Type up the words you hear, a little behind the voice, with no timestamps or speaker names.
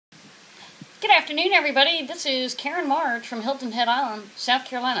Good afternoon, everybody. This is Karen Marts from Hilton Head Island, South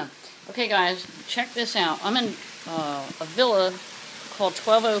Carolina. Okay, guys, check this out. I'm in a villa called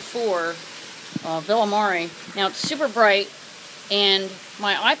 1204 Villamare. Now, it's super bright, and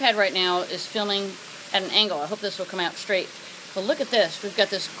my iPad right now is filming at an angle. I hope this will come out straight. But look at this. We've got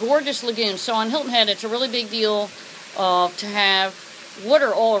this gorgeous lagoon. So on Hilton Head, it's a really big deal to have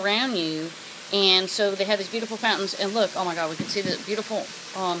water all around you. And so they have these beautiful fountains. And look, oh my God, we can see the beautiful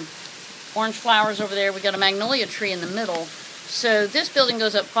orange flowers over there. We got a magnolia tree in the middle. So this building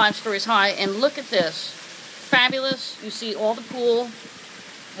goes up 5 stories high. And look at this. Fabulous. You see all the pool,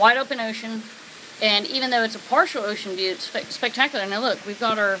 wide open ocean. And even though it's a partial ocean view, it's spectacular. Now look, we've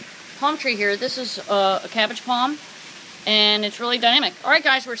got our palm tree here. This is a cabbage palm. And it's really dynamic. All right,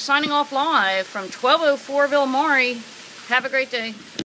 guys, we're signing off live from 1204 Villamare. Have a great day.